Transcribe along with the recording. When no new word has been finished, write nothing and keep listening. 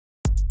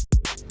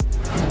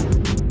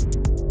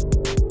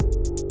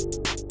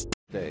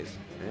days.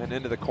 And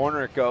into the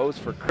corner it goes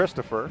for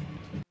Christopher.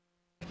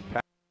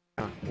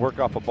 Work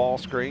off a ball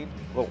screen.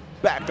 Little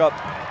back up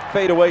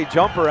fadeaway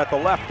jumper at the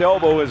left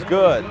elbow is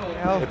good.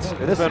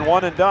 It's been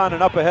one and done,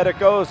 and up ahead it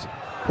goes.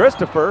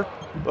 Christopher,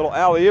 little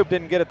alley-oop,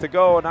 didn't get it to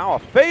go. Now a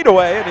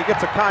fadeaway, and he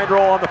gets a kind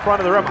roll on the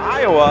front of the rim.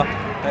 Iowa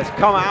has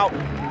come out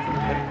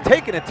and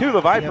taken it to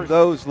the Vipers.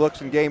 Those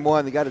looks in game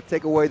one, they got to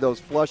take away those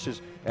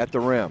flushes at the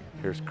rim.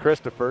 Here's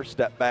Christopher,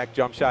 step back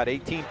jump shot,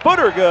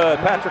 18-footer good.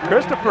 Patrick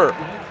Christopher.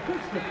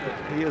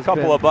 A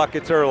couple of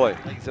buckets early.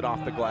 Lays it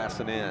off the glass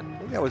and in. I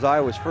think that was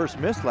Iowa's first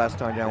miss last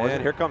time down, wasn't it?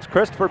 And here comes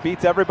Christopher,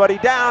 beats everybody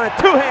down, and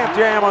two-hand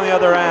jam on the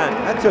other end.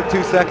 That took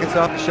 2 seconds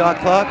off the shot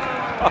clock.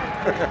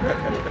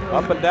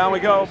 Up and down we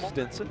go.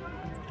 Stinson,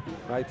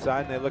 right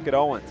side, and they look at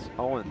Owens.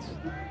 Owens,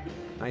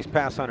 nice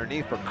pass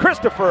underneath for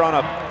Christopher on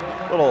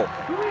a little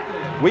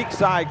weak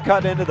side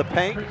cut into the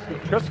paint.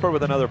 Christopher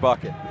with another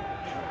bucket.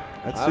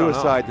 That's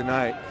suicide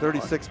tonight.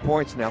 36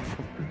 points now.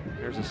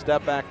 Here's a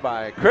step back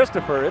by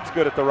Christopher. It's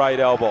good at the right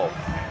elbow.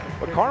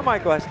 But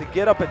Carmichael has to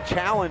get up and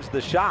challenge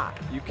the shot.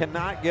 You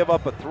cannot give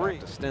up a three.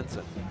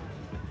 Stinson.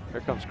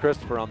 Here comes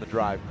Christopher on the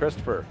drive.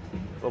 Christopher,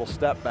 little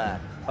step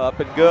back. Up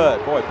and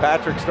good. Boy,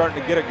 Patrick's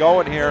starting to get it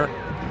going here.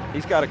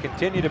 He's got to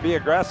continue to be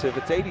aggressive.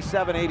 It's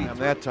 87-83.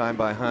 That time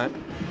by Hunt.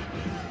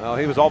 Well,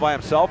 he was all by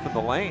himself in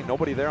the lane.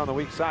 Nobody there on the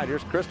weak side.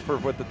 Here's Christopher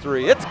with the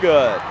three. It's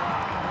good.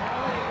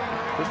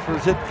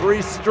 Christopher's hit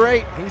 3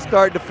 straight. He's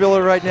starting to feel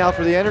it right now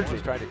for the energy.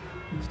 He's trying to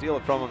steal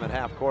it from him at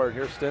half court.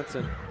 Here's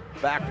Stinson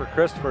back for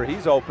Christopher.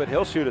 He's open.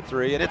 He'll shoot a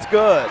three, and it's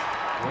good.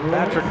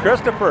 Patrick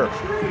Christopher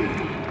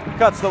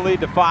cuts the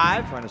lead to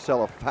 5. Trying to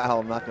sell a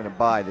foul, not going to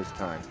buy this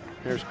time.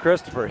 Here's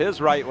Christopher,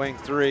 his right wing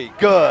three.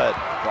 Good.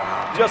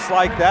 Just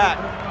like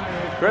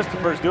that.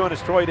 Christopher's doing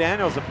his Troy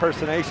Daniels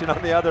impersonation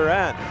on the other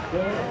end.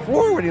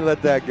 4 when he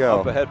let that go.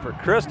 Up ahead for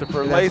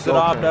Christopher, lays it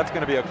off. That's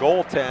going to be a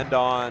goaltend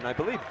on, I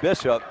believe,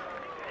 Bishop.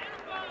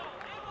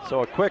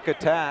 So a quick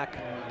attack.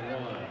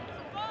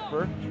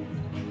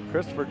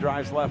 Christopher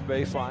drives left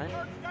baseline.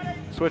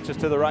 Switches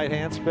to the right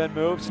hand, spin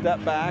move,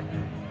 step back.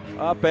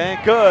 Up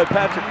and good.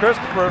 Patrick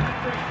Christopher.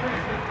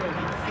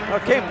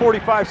 Came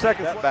 45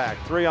 seconds back.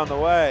 3 on the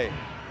way.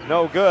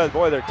 No good.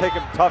 Boy, they're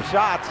taking tough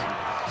shots.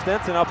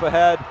 Stinson up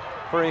ahead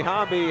for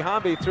Ihambi.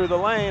 Ihambi through the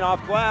lane,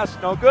 off glass.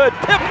 No good.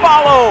 Tip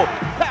follow.